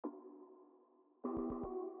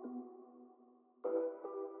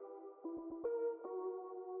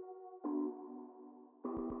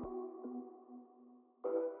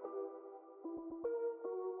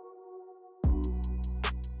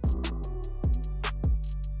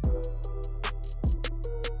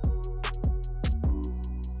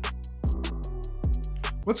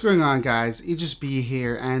What's going on, guys? B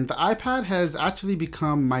here, and the iPad has actually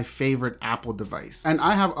become my favorite Apple device. And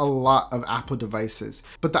I have a lot of Apple devices,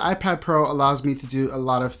 but the iPad Pro allows me to do a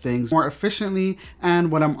lot of things more efficiently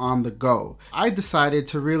and when I'm on the go. I decided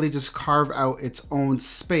to really just carve out its own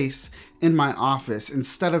space in my office.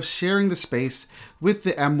 Instead of sharing the space with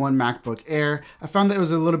the M1 MacBook Air, I found that it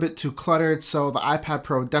was a little bit too cluttered, so the iPad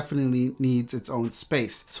Pro definitely needs its own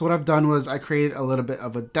space. So what I've done was I created a little bit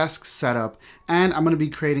of a desk setup, and I'm gonna be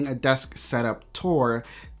creating a desk setup tour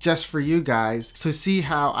just for you guys to see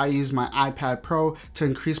how I use my iPad Pro to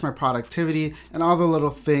increase my productivity and all the little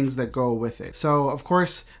things that go with it. So of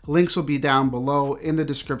course, links will be down below in the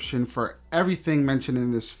description for everything mentioned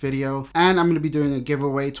in this video. And I'm gonna be doing a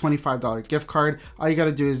giveaway, $25 gift card. All you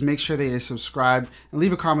gotta do is make sure that you subscribe and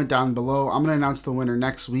leave a comment down below. I'm gonna announce the winner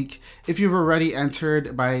next week. If you've already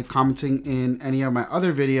entered by commenting in any of my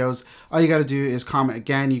other videos, all you gotta do is comment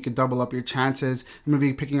again. You can double up your chances. I'm gonna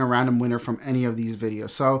be picking a random winner from any of these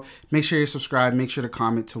videos. So make sure you subscribe, make sure to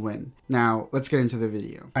comment to win. Now, let's get into the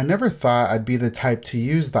video. I never thought I'd be the type to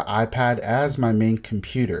use the iPad as my main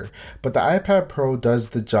computer, but the iPad Pro does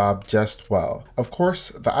the job just well. Of course,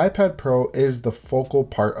 the iPad Pro is the focal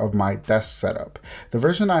part of my desk setup. The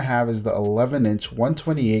version I have is the 11-inch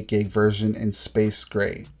 128 gig version in space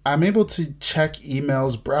gray. I'm able to check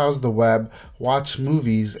emails, browse the web, watch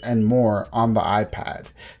movies, and more on the iPad.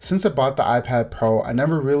 Since I bought the iPad Pro, I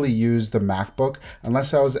never really used the MacBook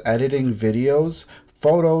unless I was editing videos,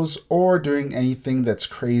 photos, or doing anything that's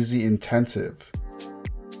crazy intensive.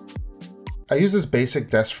 I use this basic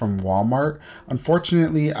desk from Walmart.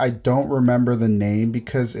 Unfortunately, I don't remember the name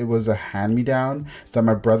because it was a hand-me-down that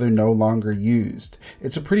my brother no longer used.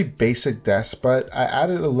 It's a pretty basic desk, but I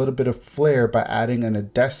added a little bit of flair by adding an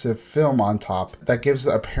adhesive film on top that gives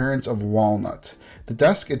the appearance of walnut. The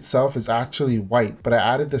desk itself is actually white, but I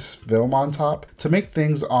added this film on top to make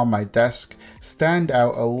things on my desk stand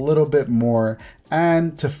out a little bit more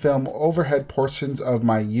and to film overhead portions of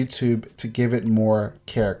my YouTube to give it more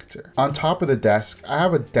character. On top of the desk, I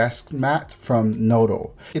have a desk mat from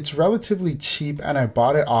Noodle. It's relatively cheap and I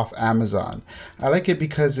bought it off Amazon. I like it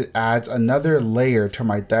because it adds another layer to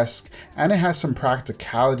my desk and it has some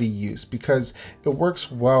practicality use because it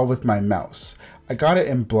works well with my mouse. I got it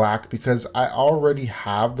in black because I already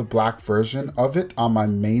have the black version of it on my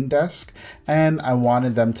main desk and I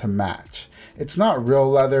wanted them to match. It's not real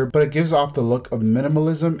leather, but it gives off the look of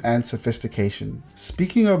minimalism and sophistication.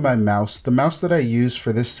 Speaking of my mouse, the mouse that I use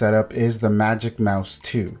for this setup is the Magic Mouse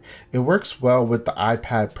 2. It works well with the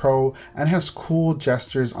iPad Pro and has cool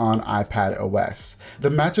gestures on iPad OS.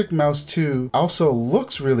 The Magic Mouse 2 also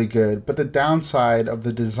looks really good, but the downside of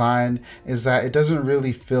the design is that it doesn't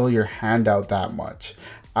really fill your hand out that much.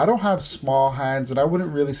 I don't have small hands and I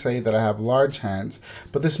wouldn't really say that I have large hands,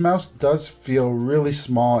 but this mouse does feel really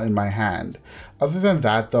small in my hand. Other than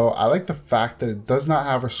that though, I like the fact that it does not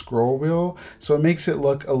have a scroll wheel, so it makes it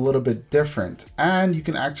look a little bit different, and you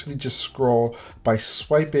can actually just scroll by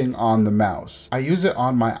swiping on the mouse. I use it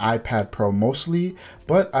on my iPad Pro mostly,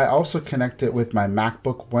 but I also connect it with my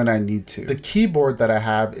MacBook when I need to. The keyboard that I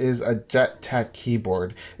have is a Jet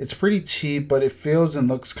keyboard. It's pretty cheap, but it feels and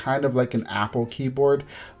looks kind of like an Apple keyboard.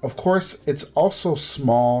 Of course, it's also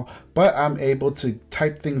small, but I'm able to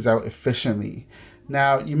type things out efficiently.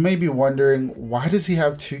 Now, you may be wondering, why does he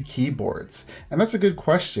have two keyboards? And that's a good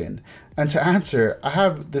question. And to answer, I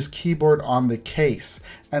have this keyboard on the case,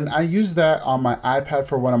 and I use that on my iPad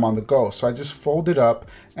for when I'm on the go. So I just fold it up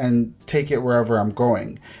and take it wherever I'm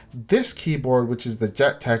going. This keyboard, which is the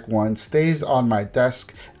Jet one, stays on my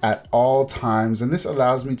desk at all times, and this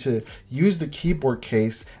allows me to use the keyboard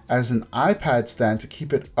case as an iPad stand to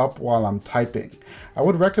keep it up while I'm typing. I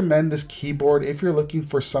would recommend this keyboard if you're looking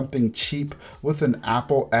for something cheap with an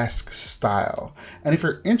Apple-esque style. And if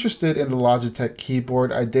you're interested in the Logitech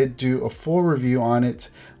keyboard, I did do a full review on it.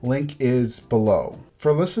 Link is below.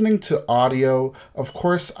 For listening to audio, of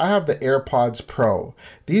course, I have the AirPods Pro.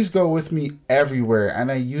 These go with me everywhere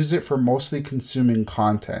and I use it for mostly consuming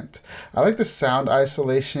content. I like the sound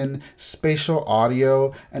isolation, spatial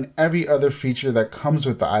audio, and every other feature that comes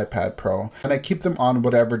with the iPad Pro. And I keep them on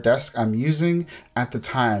whatever desk I'm using at the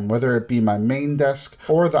time, whether it be my main desk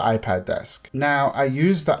or the iPad desk. Now, I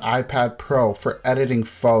use the iPad Pro for editing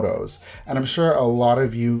photos, and I'm sure a lot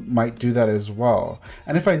of you might do that as well.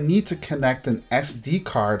 And if I need to connect an SD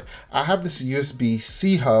card, I have this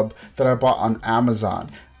USB-C hub that I bought on Amazon.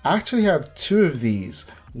 I actually have two of these.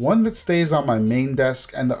 One that stays on my main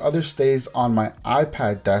desk and the other stays on my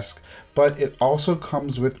iPad desk, but it also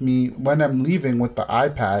comes with me when I'm leaving with the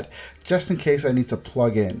iPad, just in case I need to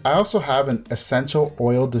plug in. I also have an essential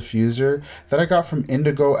oil diffuser that I got from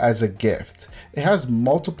Indigo as a gift. It has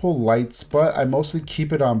multiple lights, but I mostly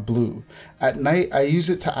keep it on blue. At night, I use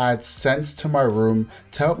it to add scents to my room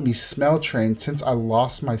to help me smell train since I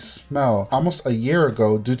lost my smell almost a year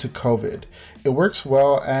ago due to COVID. It works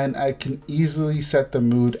well and I can easily set the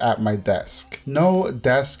mood at my desk. No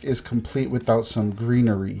desk is complete without some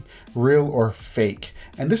greenery, real or fake.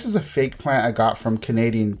 And this is a fake plant I got from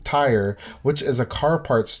Canadian Tire, which is a car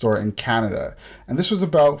parts store in Canada. And this was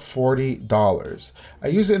about $40. I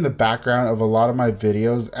use it in the background of a lot of my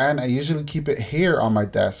videos, and I usually keep it here on my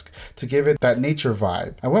desk to give it that nature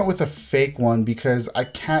vibe. I went with a fake one because I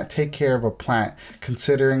can't take care of a plant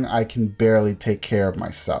considering I can barely take care of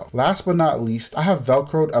myself. Last but not least, I have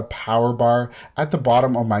Velcroed a power bar at the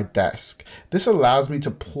bottom of my desk. This allows me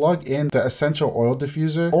to plug in the essential oil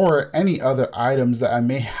diffuser or any other items that I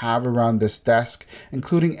may have around this desk,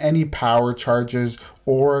 including any power chargers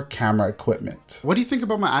or camera equipment. What do you think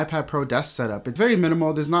about my iPad Pro desk setup? It's very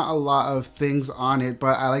minimal. There's not a lot of things on it,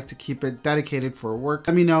 but I like to keep it dedicated for work.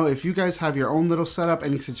 Let me know if you guys have your own little setup,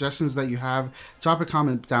 any suggestions that you have, drop a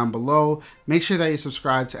comment down below. Make sure that you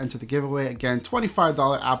subscribe to enter the giveaway. Again,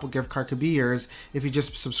 $25 Apple gift card could be yours if you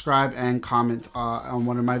just subscribe and comment on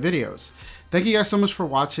one of my videos. Thank you guys so much for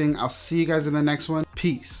watching. I'll see you guys in the next one.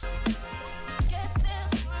 Peace.